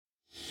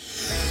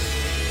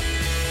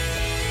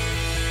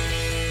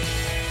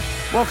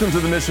Welcome to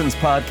the Missions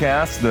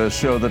Podcast, the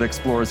show that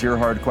explores your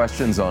hard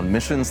questions on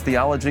missions,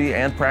 theology,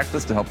 and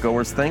practice to help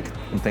goers think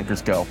and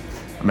thinkers go.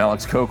 I'm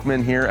Alex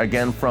Kochman here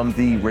again from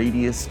the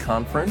Radius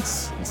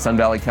Conference in Sun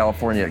Valley,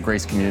 California at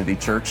Grace Community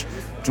Church,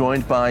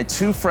 joined by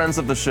two friends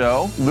of the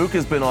show. Luke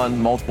has been on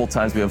multiple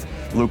times. We have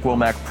Luke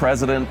Womack,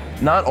 president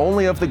not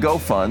only of the Go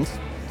Fund,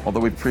 although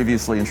we've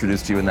previously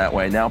introduced you in that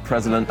way, now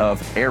president of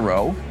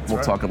Arrow.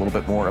 We'll talk a little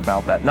bit more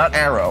about that. Not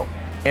Arrow,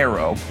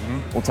 Arrow.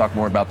 We'll talk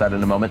more about that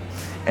in a moment.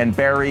 And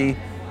Barry,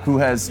 who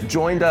has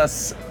joined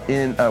us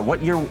in,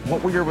 what year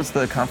was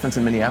the conference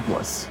in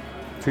Minneapolis?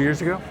 2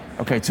 years ago.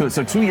 Okay, so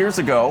 2 years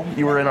ago,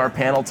 you were in our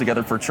panel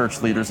together for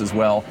church leaders as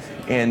well,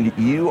 and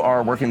you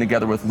are working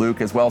together with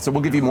Luke as well, so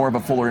we'll give you more of a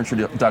fuller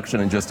introduction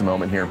in just a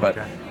moment here, but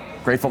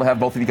grateful to have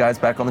both of you guys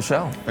back on the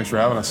show. Thanks for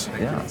having us.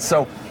 Yeah,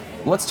 so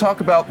let's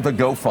talk about the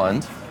Go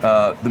Fund.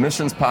 The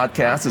Missions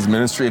Podcast is a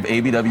ministry of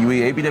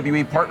ABWE.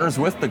 ABWE partners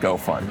with the Go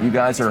Fund. You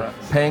guys are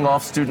paying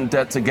off student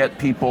debt to get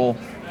people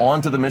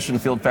onto the mission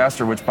field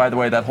faster, which, by the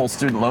way, that whole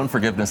student loan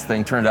forgiveness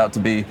thing turned out to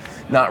be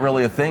not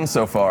really a thing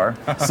so far.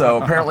 So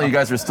apparently you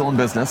guys are still in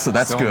business, so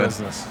that's good.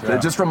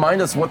 Just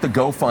remind us what the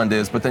Go Fund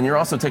is, but then you're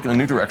also taking a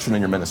new direction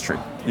in your ministry.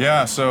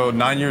 Yeah, so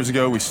 9 years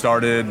ago we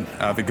started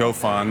the Go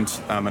Fund,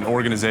 an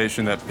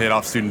organization that paid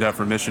off student debt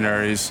for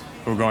missionaries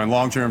who were going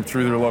long-term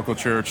through their local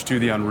church to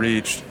the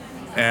unreached.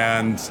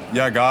 And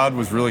yeah, God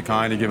was really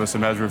kind to give us a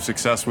measure of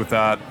success with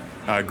that.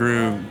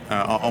 Grew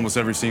almost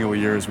every single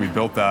year as we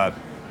built that.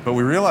 But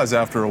we realized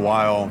after a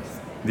while,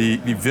 the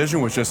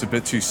vision was just a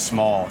bit too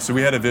small. So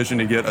we had a vision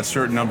to get a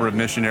certain number of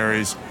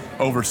missionaries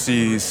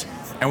overseas.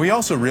 And we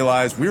also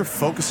realized we were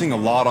focusing a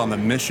lot on the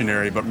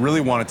missionary, but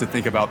really wanted to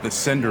think about the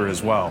sender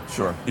as well.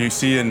 Sure. You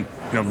see in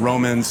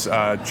Romans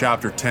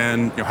chapter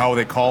 10, how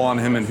they call on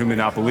him in whom they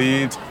not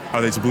believed, how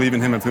are they to believe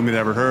in him of whom they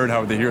never heard,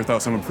 how would they hear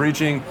without someone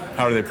preaching,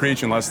 how do they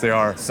preach unless they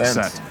are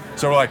sent.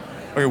 So we're like,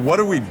 okay, what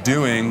are we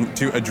doing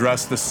to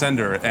address the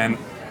sender?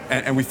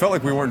 And we felt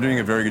like we weren't doing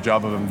a very good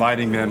job of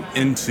inviting them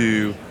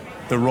into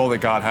the role that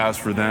God has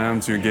for them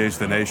to engage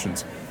the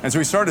nations. And so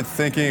we started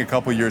thinking a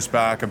couple years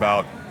back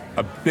about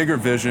a bigger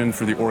vision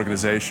for the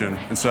organization.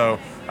 And so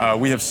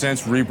we have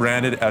since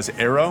rebranded as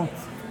Arrow.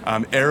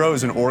 Arrow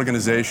is an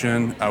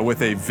organization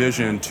with a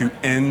vision to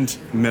end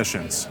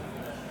missions.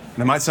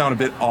 And it might sound a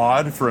bit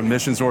odd for a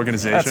missions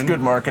organization. That's good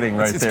marketing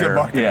right there. It's good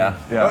marketing.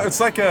 Yeah. It's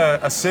like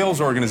a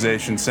sales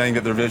organization saying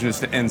that their vision is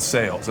to end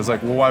sales. It's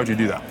like, well, why would you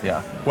do that?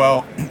 Yeah.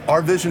 Well,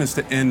 our vision is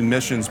to end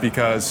missions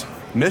because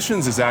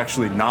missions is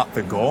actually not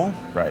the goal.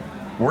 Right.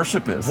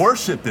 Worship is.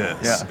 Worship is.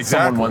 Yeah.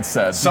 Exactly.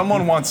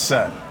 Someone once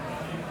said.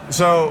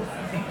 So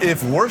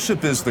if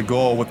worship is the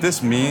goal, what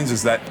this means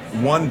is that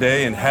one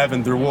day in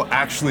heaven, there will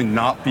actually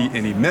not be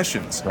any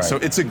missions. Right. So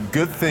it's a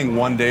good thing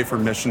one day for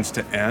missions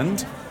to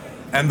end.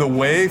 And the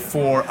way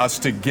for us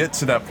to get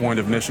to that point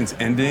of missions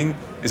ending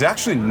is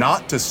actually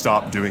not to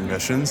stop doing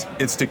missions.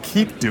 It's to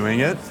keep doing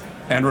it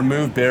and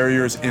remove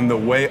barriers in the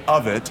way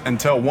of it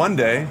until one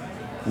day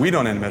we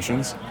don't end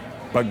missions,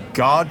 but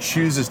God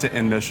chooses to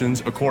end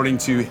missions according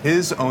to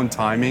his own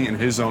timing and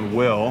his own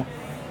will.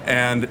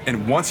 And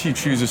once he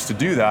chooses to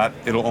do that,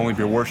 it'll only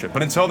be worship.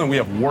 But until then, we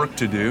have work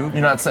to do.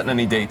 You're not setting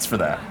any dates for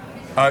that.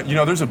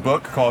 There's a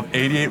book called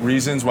 88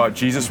 Reasons Why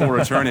Jesus Will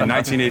Return in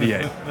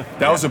 1988.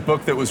 That was a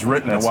book that was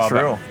written a while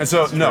back. And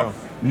so,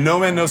 no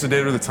man knows the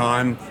date or the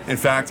time. In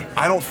fact,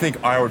 I don't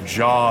think our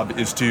job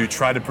is to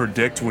try to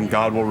predict when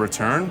God will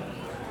return.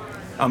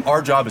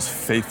 Our job is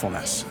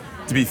faithfulness,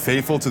 to be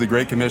faithful to the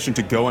Great Commission,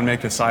 to go and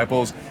make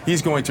disciples.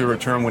 He's going to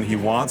return when he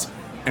wants,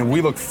 and we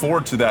look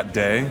forward to that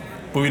day,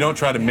 but we don't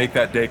try to make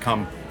that day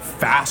come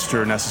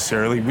faster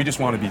necessarily. We just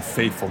want to be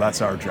faithful.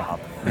 That's our job.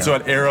 And so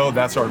at Arrow,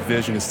 that's our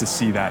vision, is to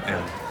see that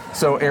end.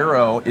 So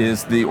Arrow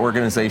is the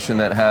organization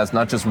that has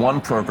not just one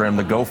program,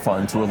 the Go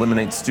Fund, to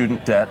eliminate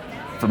student debt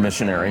for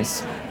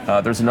missionaries.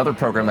 There's another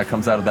program that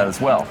comes out of that as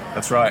well.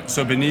 That's right.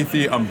 So beneath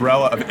the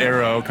umbrella of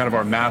Arrow, kind of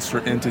our master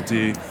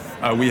entity,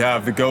 we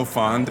have the Go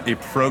Fund, a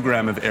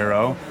program of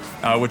Arrow,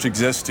 which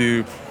exists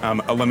to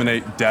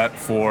eliminate debt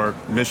for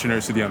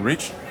missionaries to the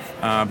unreached.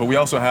 But we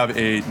also have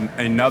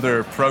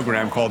another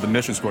program called the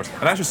Missions Course.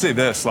 And I should say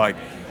this,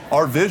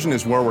 our vision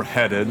is where we're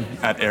headed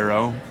at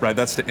Arrow, right?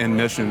 That's to end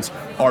missions.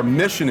 Our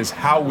mission is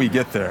how we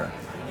get there.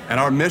 And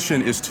our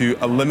mission is to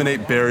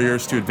eliminate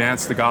barriers to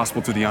advance the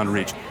gospel to the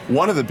unreached.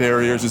 One of the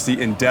barriers is the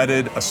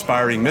indebted,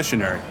 aspiring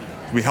missionary.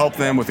 We help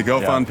them with the Go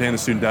Fund, paying the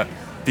student debt.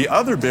 The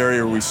other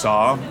barrier we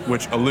saw,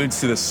 which alludes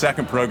to the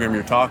second program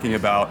you're talking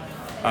about,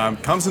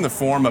 comes in the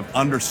form of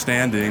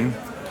understanding.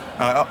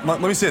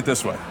 Let me say it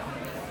this way.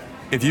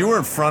 If you were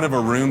in front of a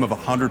room of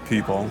 100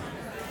 people,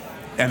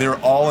 and they're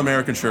all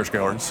American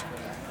churchgoers,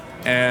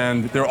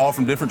 and they're all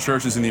from different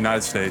churches in the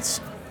United States,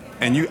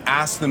 and you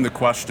ask them the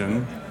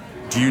question,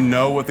 do you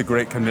know what the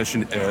Great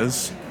Commission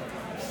is?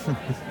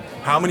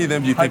 How many of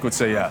them do you think would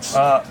say yes?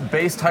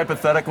 Based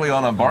hypothetically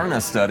on a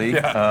Barna study,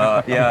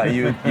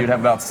 you'd have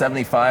about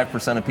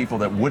 75% of people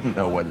that wouldn't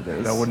know what it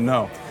is. That wouldn't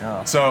know.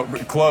 Yeah. So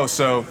close.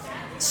 So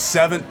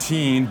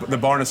 17, the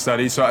Barna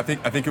study. So I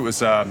think it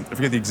was I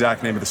forget the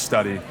exact name of the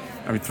study.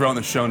 I mean, throw it in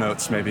the show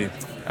notes maybe.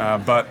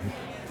 But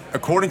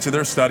according to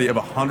their study of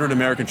 100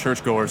 American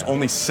churchgoers,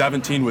 only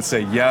 17 would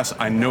say, yes,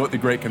 I know what the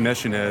Great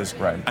Commission is.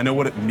 Right. I know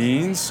what it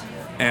means,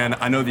 and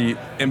I know the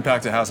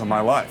impact it has on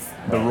my life,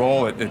 the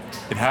role it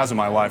has in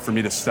my life for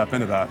me to step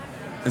into that.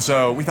 And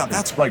so we thought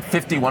that's like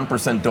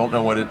 51% don't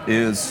know what it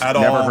is, at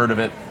never all. heard of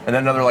it, and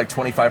then another like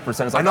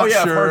 25% is like, I'm not oh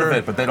yeah, sure, I've heard of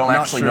it, but they don't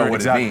actually know what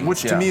exactly, it means.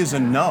 which to me is a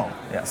no.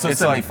 Yeah, so it's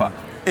 75.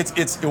 It's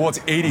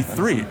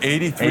 83%.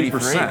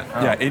 83%.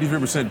 Oh. Yeah,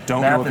 83%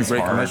 don't Math know what the is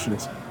Great hard. Commission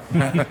is.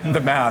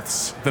 The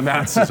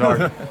maths is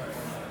hard.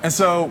 And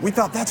so we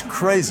thought that's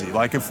crazy.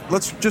 Like,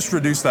 let's just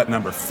reduce that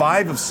number.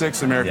 5 of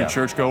 6 American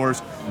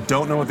churchgoers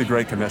don't know what the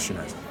Great Commission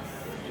is.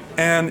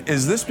 And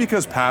is this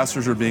because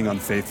pastors are being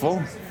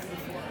unfaithful?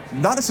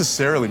 Not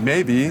necessarily,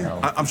 maybe. No.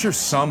 I'm sure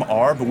some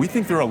are, but we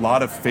think there are a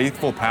lot of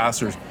faithful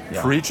pastors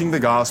preaching the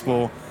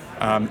gospel,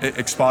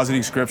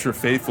 expositing scripture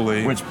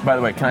faithfully. Which, by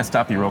the way, can I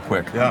stop you real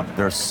quick? Yeah.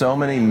 There are so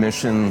many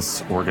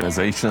missions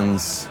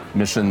organizations,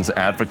 missions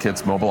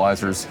advocates,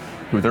 mobilizers,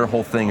 who their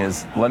whole thing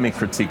is, let me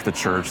critique the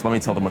church, let me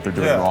tell them what they're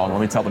doing wrong,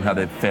 let me tell them how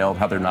they've failed,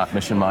 how they're not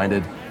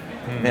mission-minded.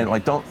 And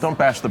like, don't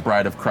bash the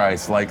bride of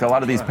Christ. Like, a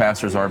lot of these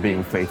pastors are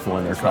being faithful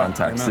in their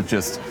context. It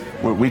just,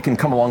 we can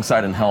come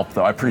alongside and help,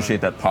 though. I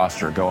appreciate that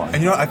posture. Go on.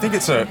 And I think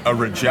it's a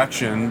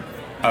rejection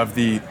of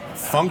the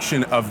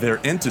function of their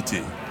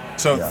entity.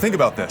 So think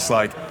about this,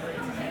 like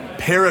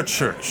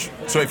parachurch.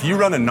 So if you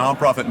run a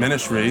nonprofit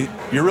ministry,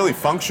 you're really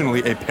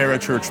functionally a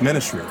parachurch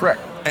ministry. Correct.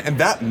 And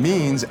that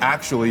means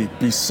actually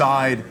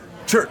beside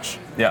church.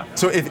 Yeah.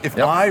 So if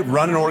I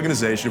run an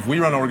organization, if we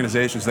run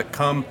organizations that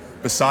come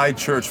beside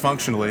church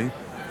functionally,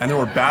 and then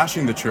we're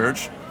bashing the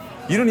church,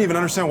 you don't even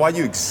understand why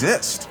you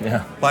exist.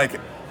 Yeah. Like,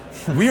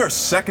 we are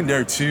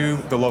secondary to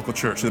the local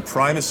church, the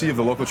primacy of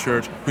the local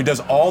church, who does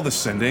all the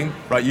sending,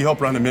 right? You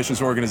help run a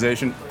missions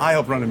organization, I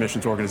help run a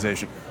missions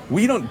organization.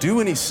 We don't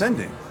do any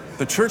sending.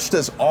 The church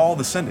does all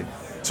the sending.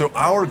 So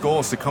our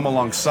goal is to come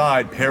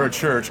alongside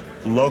parachurch,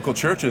 local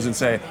churches, and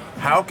say,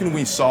 how can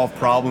we solve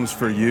problems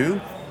for you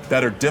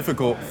that are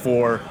difficult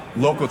for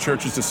local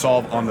churches to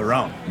solve on their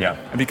own? Yeah.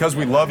 And because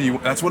we love you,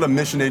 that's what a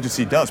mission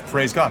agency does.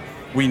 Praise God.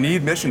 We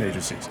need mission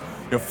agencies.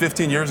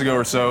 15 years ago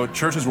or so,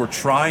 churches were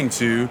trying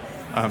to,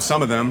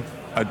 some of them,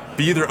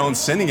 be their own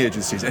sending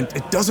agencies, and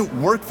it doesn't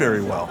work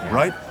very well,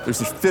 right?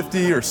 There's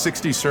 50 or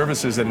 60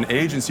 services that an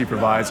agency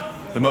provides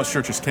that most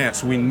churches can't,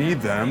 so we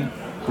need them,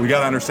 but we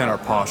gotta understand our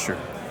posture.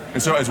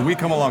 And so as we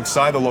come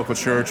alongside the local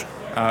church,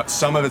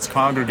 some of its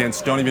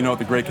congregants don't even know what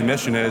the Great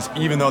Commission is,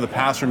 even though the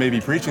pastor may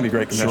be preaching the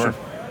Great Commission.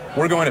 Sure.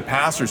 We're going to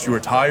pastors who are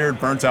tired,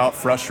 burnt out,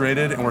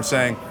 frustrated, and we're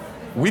saying,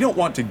 we don't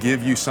want to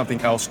give you something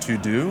else to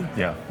do.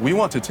 Yeah. We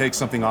want to take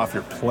something off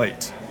your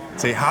plate.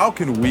 Say, how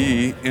can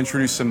we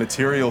introduce some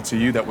material to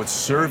you that would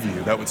serve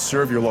you, that would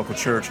serve your local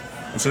church?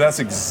 And so that's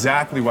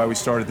exactly why we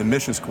started the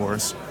missions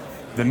course.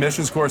 The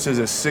missions course is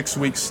a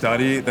 6-week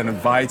study that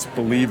invites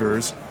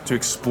believers to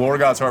explore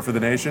God's heart for the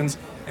nations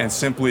and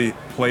simply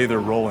play their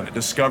role in it,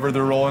 discover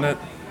their role in it,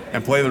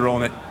 and play their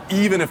role in it,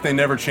 even if they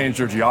never change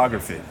their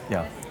geography.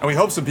 Yeah. And we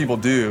hope some people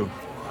do,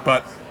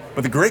 but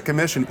the Great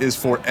Commission is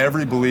for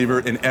every believer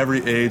in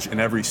every age and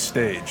every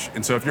stage.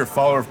 And so if you're a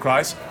follower of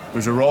Christ,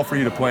 there's a role for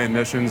you to play in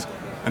missions,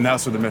 and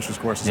that's what the missions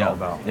course is all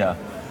about. Yeah.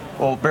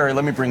 Well, Barry,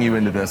 let me bring you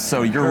into this.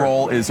 So your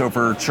role is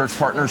over church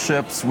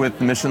partnerships with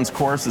the missions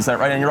course, is that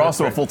right? And you're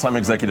also a full-time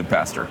executive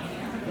pastor.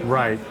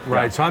 Right.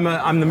 Yeah. So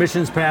I'm the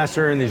missions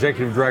pastor and the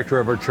executive director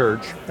of our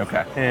church.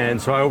 Okay.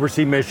 And so I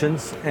oversee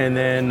missions, and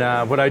then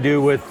what I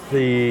do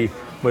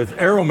with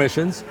Arrow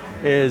Missions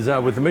is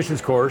with the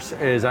missions course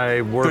is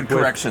I work Good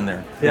correction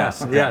there.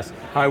 Yes, Okay. yes.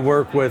 I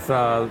work with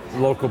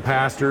local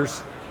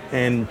pastors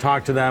and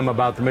talk to them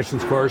about the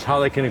missions course, how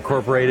they can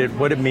incorporate it,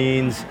 what it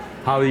means,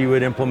 how you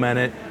would implement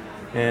it,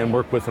 and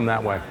work with them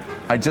that way.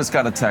 I just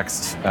got a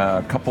text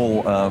a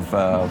couple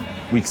of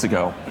weeks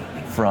ago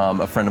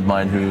from a friend of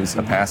mine who's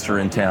a pastor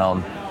in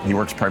town. He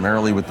works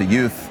primarily with the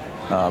youth,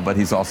 but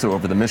he's also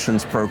over the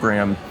missions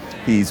program.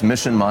 He's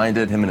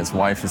mission-minded. Him and his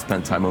wife have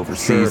spent time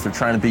overseas. Sure. They're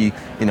trying to be,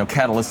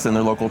 catalysts in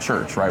their local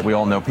church, right? We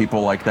all know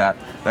people like that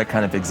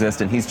kind of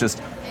exist, and he's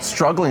just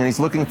struggling, and he's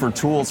looking for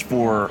tools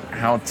for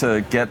how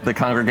to get the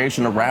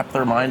congregation to wrap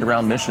their mind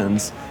around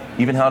missions,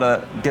 even how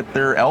to get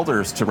their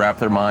elders to wrap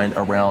their mind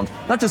around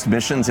not just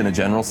missions in a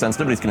general sense.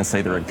 Nobody's going to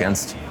say they're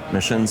against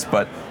missions,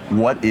 but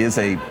what is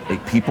a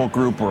people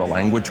group or a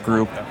language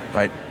group,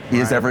 right?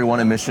 Is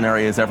everyone a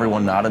missionary? Is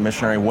everyone not a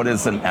missionary? What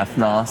is an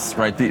ethnos,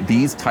 right?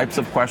 These types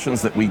of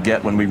questions that we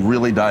get when we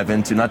really dive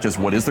into not just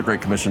what is the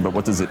Great Commission, but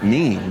what does it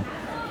mean?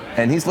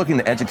 And he's looking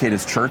to educate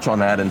his church on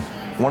that. And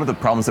one of the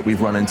problems that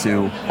we've run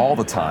into all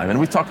the time, and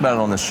we've talked about it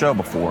on this show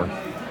before,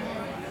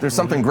 there's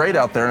something great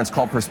out there and it's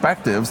called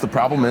perspectives. The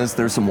problem is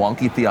there's some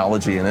wonky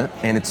theology in it,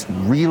 and it's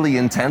really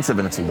intensive,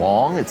 and it's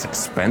long, it's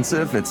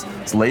expensive,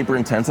 it's labor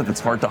intensive,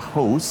 it's hard to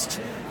host,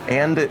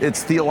 and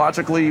it's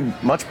theologically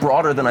much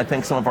broader than I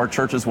think some of our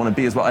churches want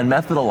to be as well, and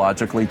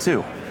methodologically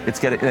too.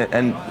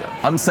 And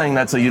I'm saying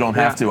that so you don't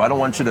have to. I don't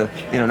want you to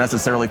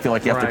necessarily feel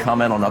like you have to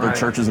comment on other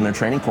churches and their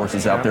training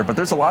courses out there, but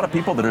there's a lot of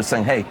people that are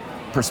saying, hey,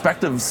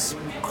 perspectives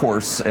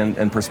course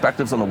and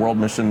perspectives on the world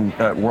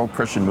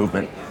Christian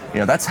movement,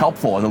 that's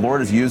helpful, and the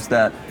Lord has used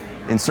that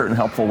in certain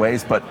helpful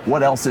ways, but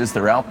what else is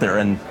there out there?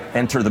 And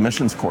enter the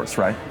missions course,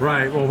 right?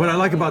 Right. Well, what I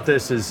like about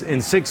this is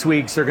in 6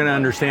 weeks, they're going to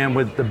understand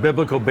what the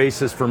biblical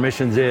basis for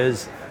missions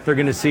is. They're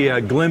going to see a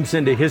glimpse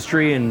into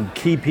history and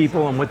key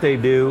people and what they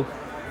do.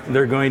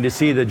 They're going to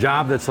see the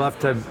job that's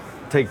left to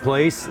take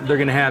place. They're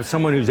going to have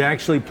someone who's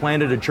actually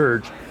planted a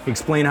church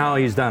explain how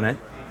he's done it.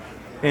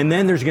 And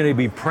then there's going to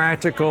be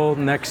practical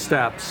next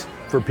steps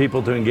for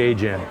people to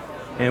engage in.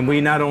 And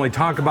we not only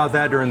talk about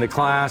that during the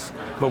class,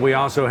 but we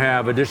also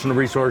have additional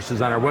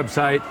resources on our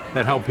website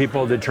that help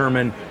people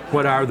determine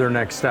what are their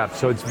next steps.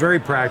 So it's very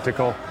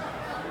practical.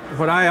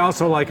 What I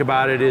also like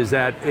about it is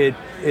that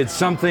it's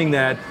something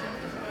that,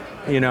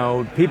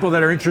 people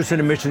that are interested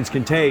in missions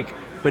can take,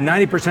 but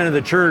 90% of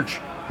the church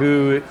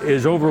who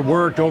is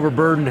overworked,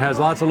 overburdened, has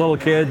lots of little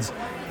kids,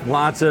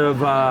 lots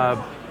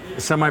of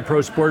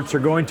semi-pro sports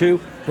they're going to,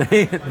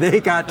 they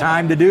got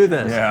time to do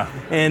this. Yeah.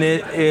 And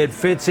it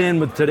fits in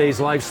with today's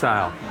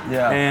lifestyle.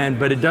 Yeah.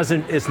 But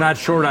it's not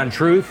short on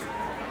truth,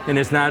 and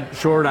it's not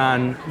short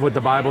on what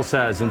the Bible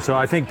says. And so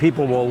I think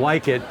people will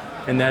like it,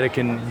 and that it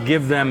can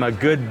give them a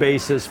good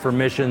basis for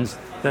missions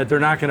that they're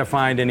not going to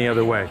find any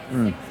other way.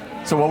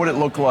 So what would it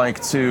look like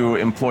to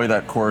employ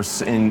that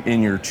course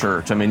in your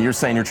church? I mean, you're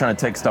saying you're trying to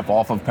take stuff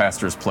off of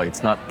pastors'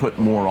 plates, not put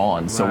more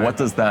on. So Right. what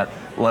does that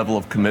level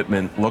of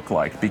commitment look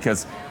like?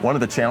 Because one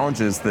of the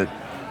challenges that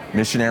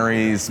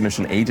missionaries,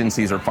 mission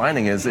agencies are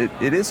finding is it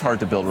is hard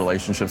to build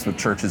relationships with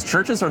churches.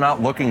 Churches are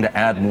not looking to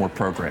add more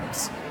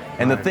programs.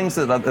 And Right. the things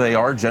that they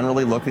are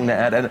generally looking to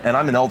add, and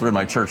I'm an elder in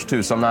my church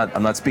too, so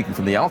I'm not speaking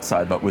from the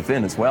outside, but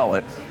within as well.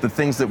 The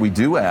things that we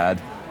do add,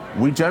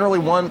 we generally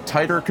want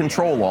tighter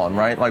control on,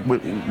 right? Like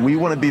we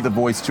want to be the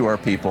voice to our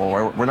people.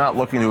 We're not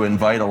looking to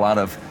invite a lot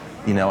of,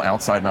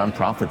 outside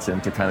nonprofits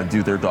in to kind of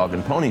do their dog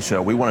and pony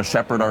show. We want to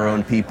shepherd our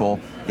own people,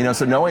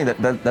 so knowing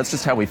that's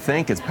just how we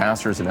think as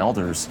pastors and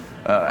elders.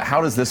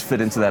 How does this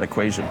fit into that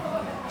equation?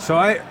 So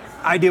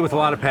I deal with a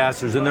lot of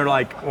pastors, and they're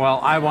like, well,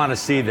 I want to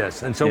see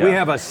this. And so we Yeah.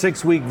 have a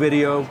 6-week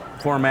video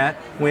format.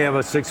 We have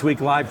a 6-week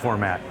live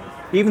format.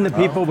 Even the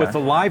people with the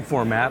live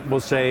format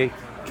will say,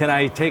 can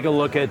I take a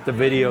look at the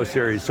video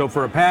series? So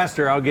for a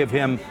pastor, I'll give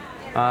him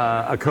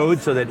a code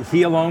so that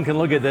he alone can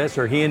look at this,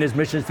 or he and his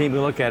missions team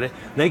can look at it.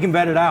 They can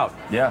vet it out.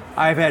 Yeah.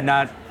 I've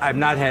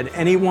not had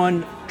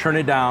anyone turn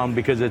it down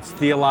because it's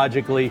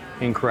theologically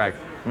incorrect.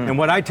 And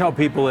what I tell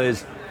people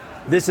is,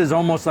 this is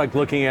almost like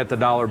looking at the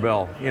dollar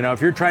bill.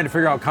 If you're trying to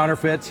figure out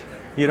counterfeits,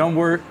 you don't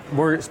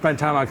spend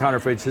time on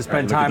counterfeits. You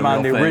spend Right, look at time the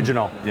on real the thing.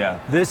 original. Yeah.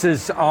 This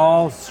is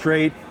all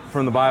straight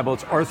from the Bible.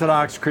 It's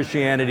Orthodox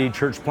Christianity,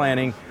 church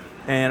planning.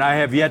 And I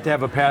have yet to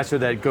have a pastor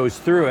that goes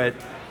through it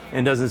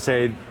and doesn't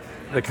say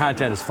the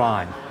content is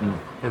fine.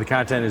 The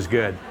content is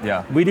good.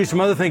 Yeah. We do some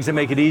other things that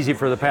make it easy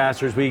for the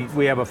pastors.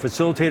 We have a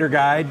facilitator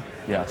guide.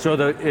 Yeah. So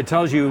it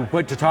tells you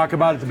what to talk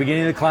about at the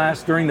beginning of the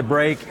class, during the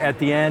break, at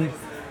the end.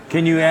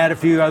 Can you add a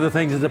few other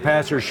things as a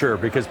pastor? Sure,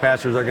 because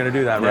pastors are going to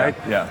do that, right?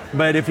 Yeah.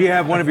 But if you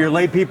have one of your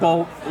lay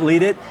people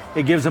lead it,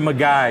 it gives them a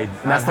guide.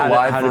 And that's on the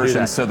how live to do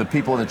version, that. so the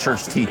people in the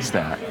church teach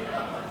that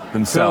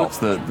themselves.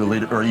 The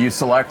leader, or you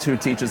select who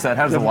teaches that.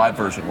 How does the live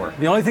version work?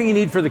 The only thing you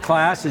need for the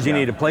class is you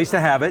need a place to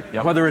have it,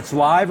 Yep. whether it's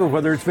live or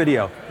whether it's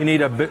video. You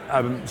need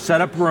a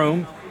set-up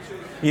room.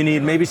 You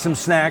need maybe some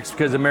snacks,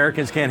 because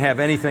Americans can't have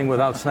anything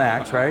without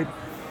snacks, right?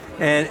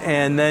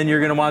 And then you're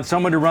going to want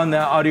someone to run the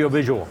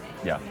audio-visual.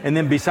 Yeah. And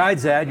then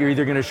besides that, you're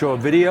either going to show a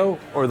video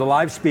or the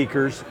live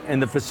speakers,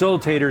 and the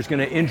facilitator is going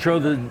to intro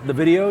the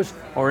videos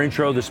or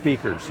intro the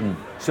speakers.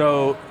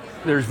 So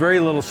there's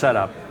very little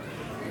setup.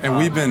 And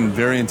we've been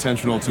very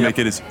intentional to make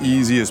it as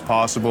easy as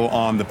possible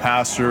on the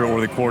pastor or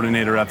the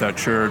coordinator at that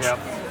church. Yep.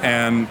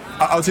 And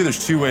I would say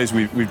there's two ways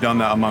we've done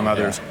that, among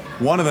others.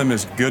 One of them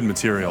is good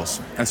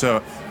materials. And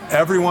so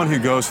everyone who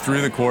goes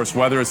through the course,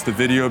 whether it's the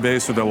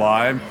video-based or the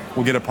live,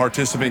 will get a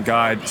participant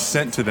guide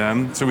sent to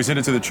them. So we send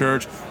it to the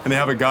church, and they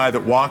have a guide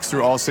that walks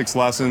through all 6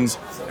 lessons,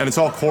 and it's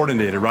all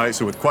coordinated, right?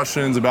 So with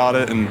questions about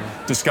it and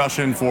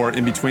discussion for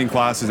in-between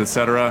classes, et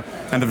cetera.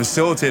 And the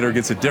facilitator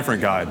gets a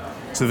different guide.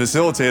 So the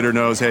facilitator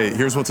knows, hey,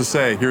 here's what to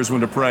say, here's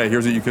when to pray,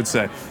 here's what you could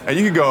say. And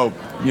you could go,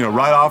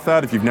 right off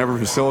that. If you've never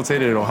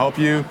facilitated, it'll help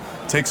you.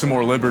 Take some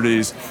more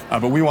liberties.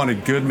 But we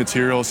wanted good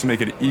materials to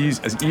make it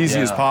as easy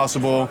as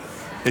possible.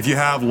 If you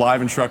have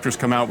live instructors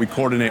come out, we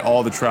coordinate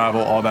all the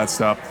travel, all that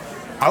stuff.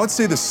 I would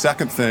say the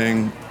second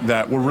thing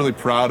that we're really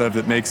proud of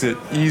that makes it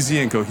easy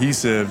and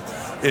cohesive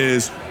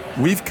is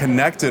we've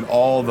connected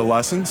all the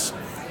lessons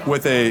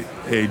with a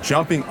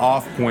jumping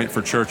off point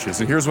for churches.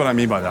 And here's what I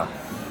mean by that.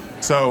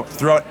 So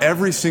throughout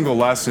every single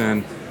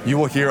lesson, you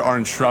will hear our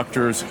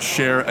instructors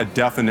share a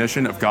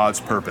definition of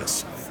God's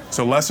purpose.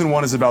 So lesson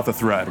 1 is about the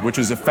thread, which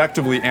is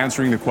effectively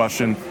answering the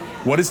question,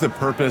 what is the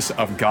purpose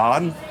of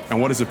God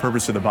and what is the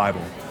purpose of the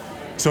Bible?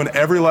 So in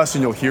every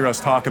lesson, you'll hear us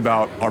talk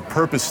about our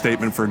purpose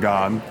statement for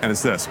God, and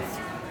it's this: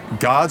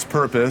 God's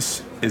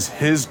purpose is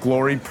His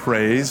glory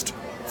praised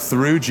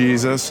through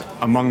Jesus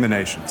among the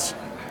nations.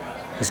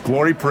 His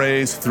glory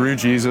praise through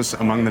Jesus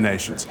among the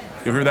nations.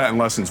 You'll hear that in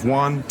lessons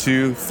 1,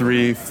 2,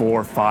 3,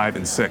 4, 5,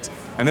 and 6.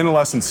 And then in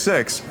lesson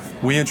 6,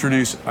 we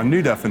introduce a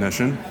new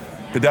definition,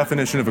 the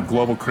definition of a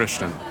global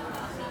Christian.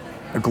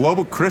 A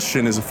global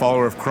Christian is a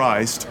follower of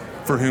Christ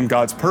for whom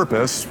God's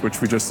purpose,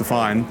 which we just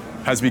defined,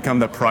 has become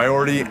the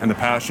priority and the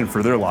passion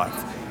for their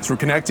life. So we're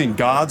connecting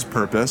God's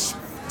purpose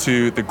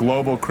to the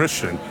global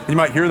Christian. You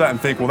might hear that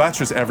and think, well, that's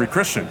just every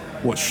Christian.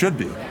 Well, it should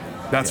be.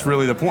 That's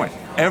really the point.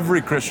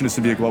 Every Christian is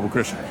to be a global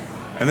Christian.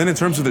 And then in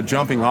terms of the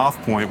jumping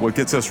off point, what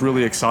gets us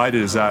really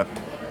excited is that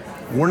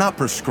we're not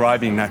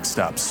prescribing next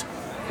steps.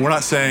 We're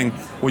not saying,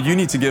 well, you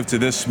need to give to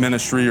this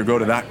ministry or go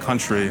to that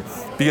country,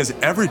 because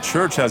every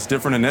church has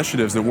different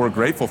initiatives that we're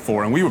grateful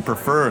for, and we would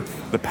prefer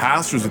the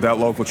pastors of that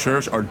local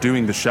church are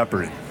doing the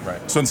shepherding.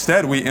 Right. So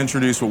instead, we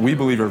introduce what we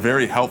believe are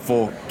very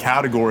helpful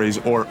categories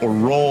or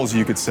roles,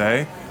 you could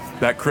say,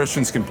 that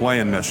Christians can play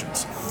in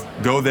missions.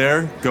 Go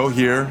there, go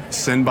here,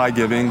 send by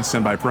giving,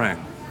 send by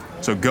praying.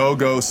 So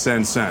go,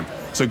 send.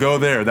 So go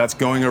there, that's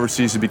going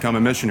overseas to become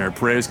a missionary.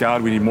 Praise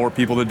God, we need more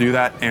people to do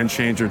that and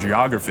change their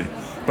geography.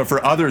 But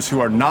for others who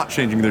are not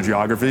changing their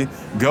geography,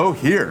 go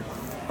here.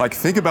 Like,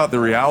 think about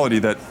the reality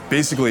that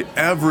basically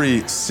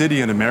every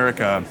city in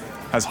America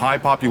has high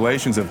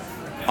populations of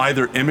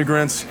either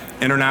immigrants,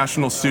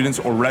 international students,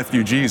 or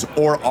refugees,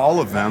 or all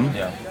of them.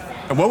 Yeah.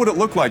 And what would it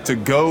look like to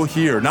go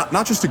here,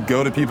 not just to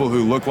go to people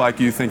who look like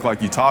you, think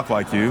like you, talk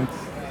like you,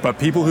 but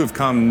people who've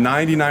come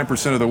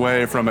 99% of the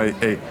way from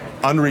a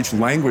unreached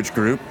language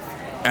group,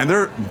 and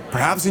they're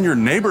perhaps in your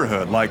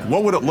neighborhood. Like,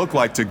 what would it look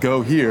like to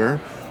go here,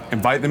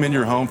 invite them in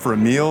your home for a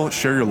meal,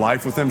 share your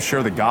life with them,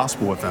 share the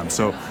gospel with them?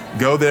 So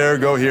go there,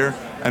 go here,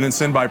 and then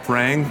send by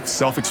praying.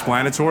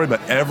 Self-explanatory,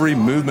 but every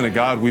movement of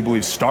God, we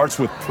believe, starts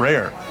with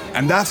prayer.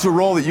 And that's the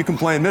role that you can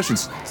play in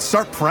missions.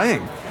 Start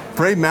praying.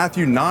 Pray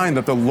Matthew 9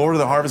 that the Lord of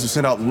the harvest will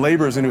send out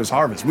laborers into his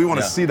harvest. We want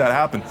to see that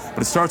happen,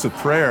 but it starts with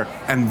prayer,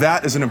 and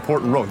that is an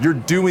important role. You're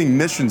doing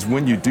missions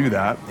when you do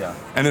that. Yeah.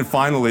 And then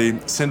finally,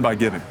 send by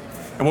giving.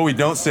 And what we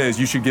don't say is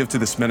you should give to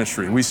this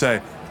ministry. We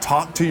say,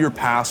 talk to your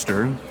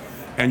pastor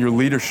and your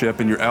leadership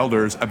and your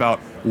elders about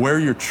where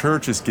your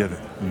church is giving.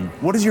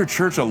 What is your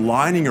church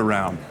aligning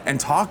around? And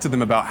talk to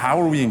them about how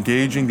are we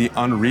engaging the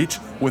unreached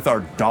with our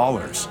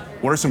dollars?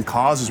 What are some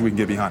causes we can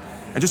get behind?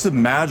 And just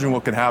imagine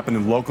what could happen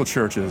in local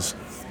churches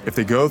if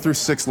they go through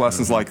 6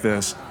 lessons like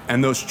this,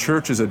 and those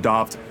churches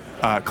adopt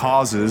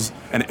causes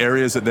and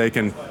areas that they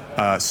can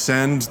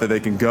send, that they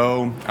can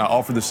go,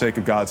 all for the sake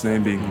of God's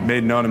name being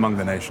made known among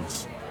the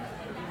nations.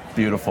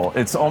 Beautiful.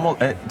 It's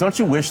almost. Don't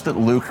you wish that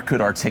Luke could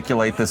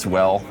articulate this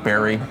well,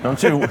 Barry?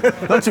 Don't you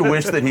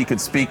wish that he could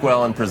speak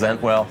well and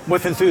present well?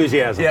 With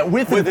enthusiasm. Yeah,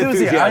 with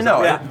enthusiasm. I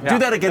know. Yeah. Do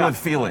that again with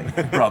feeling,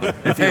 brother.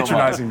 If you don't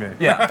Patronizing mind.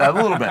 me. Yeah, a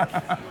little bit.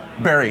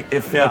 Barry,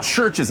 if a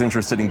church is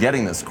interested in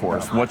getting this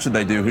course, what should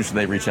they do? Who should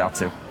they reach out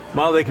to?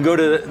 Well, they can go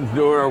to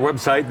our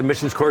website,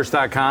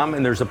 themissionscourse.com,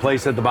 and there's a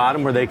place at the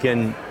bottom where they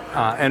can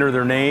enter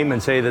their name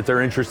and say that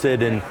they're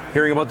interested in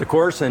hearing about the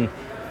course. And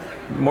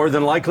more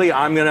than likely,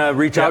 I'm going to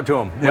reach out to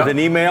them with an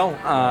email.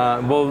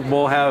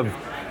 We'll have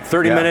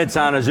 30 minutes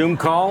on a Zoom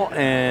call,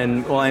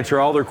 and we'll answer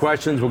all their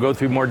questions. We'll go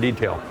through more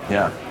detail.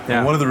 Yeah.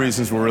 And one of the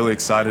reasons we're really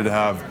excited to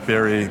have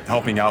Barry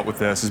helping out with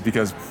this is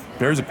because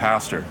Barry's a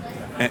pastor,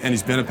 and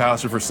he's been a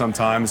pastor for some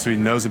time, so he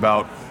knows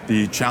about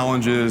the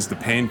challenges, the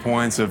pain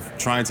points of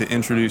trying to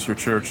introduce your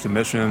church to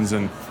missions.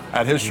 And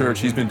at his church,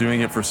 he's been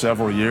doing it for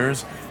several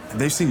years. And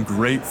they've seen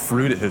great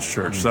fruit at his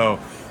church. So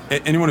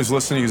anyone who's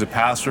listening who's a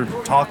pastor,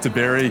 talk to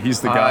Barry. He's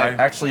the guy.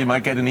 Actually, you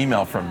might get an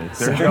email from me.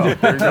 There you go.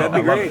 There you go. That'd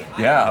be great.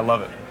 Yeah, I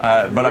love it.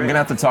 But I'm going to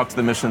have to talk to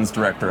the missions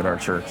director at our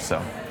church.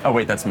 So, oh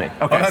wait, that's me.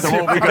 Okay, that's so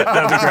you. we'll be good.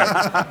 That'll be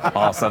great.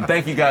 Awesome.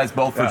 Thank you guys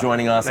both for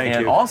joining us. Thank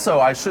and you. also,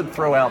 I should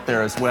throw out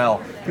there as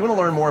well, if you want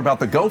to learn more about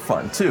the Go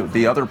Fund too,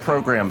 the other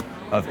program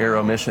of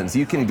Arrow Missions,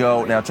 you can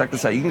go, now check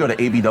this out, you can go to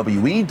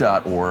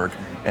abwe.org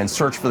and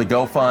search for the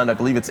Go Fund. I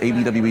believe it's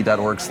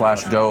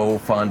abwe.org/Go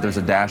Fund. There's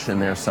a dash in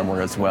there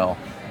somewhere as well.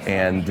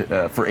 And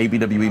for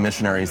ABWE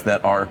missionaries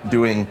that are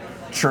doing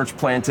church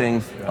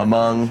planting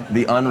among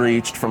the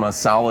unreached from a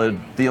solid,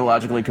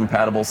 theologically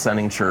compatible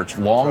sending church,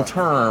 long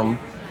term,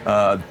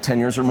 10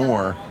 years or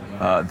more,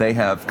 they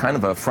have kind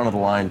of a front of the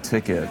line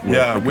ticket. With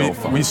the Go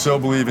Fund. We so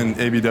believe in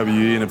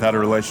ABWE and have had a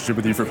relationship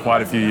with you for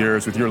quite a few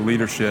years with your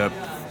leadership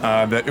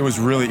that it was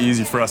really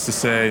easy for us to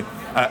say,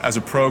 as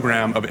a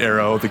program of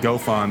Arrow, the Go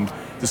Fund,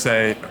 to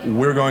say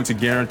we're going to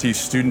guarantee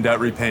student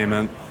debt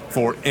repayment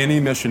for any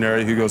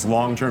missionary who goes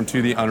long-term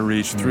to the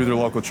unreached through their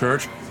local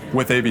church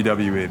with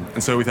ABWE.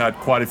 And so we've had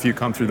quite a few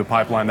come through the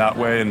pipeline that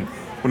way, and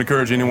would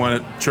encourage anyone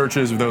at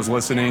churches or those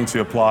listening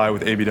to apply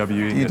with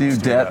ABWE. You do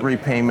debt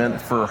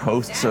repayment for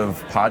hosts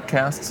of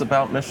podcasts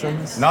about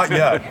missions? Not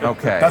yet.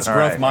 Okay. That's all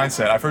growth right.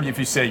 mindset. I've heard if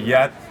you say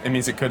yet, it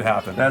means it could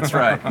happen. That's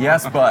right.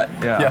 Yes, but.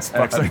 Yeah. Yes,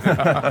 but.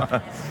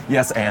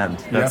 Yes, and.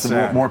 That's Yes,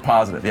 and. more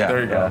positive. Yeah.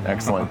 There you go.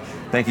 Excellent.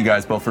 Thank you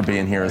guys both for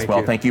being here as Thank well.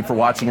 you. Thank you for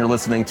watching or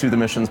listening to the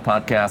Missions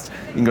Podcast.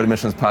 You can go to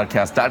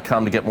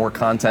missionspodcast.com to get more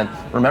content.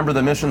 Remember,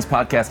 the Missions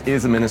Podcast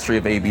is a ministry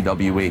of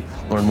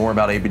ABWE. Learn more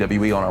about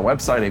ABWE on our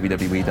website,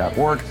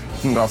 abwe.org.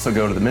 You can also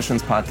go to the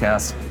Missions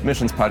Podcast,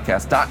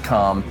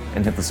 missionspodcast.com,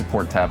 and hit the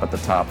support tab at the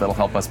top. That'll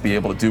help us be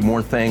able to do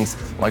more things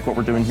like what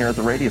we're doing here at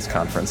the Radius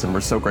Conference. And we're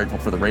so grateful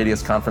for the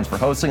Radius Conference for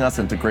hosting us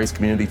and to Grace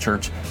Community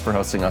Church for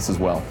hosting us as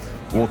well.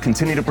 We'll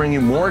continue to bring you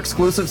more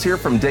exclusives here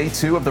from day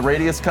 2 of the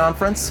Radius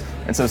Conference.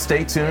 And so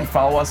stay tuned,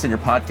 follow us in your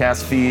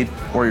podcast feed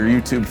or your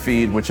YouTube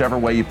feed, whichever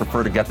way you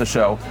prefer to get the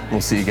show.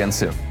 We'll see you again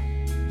soon.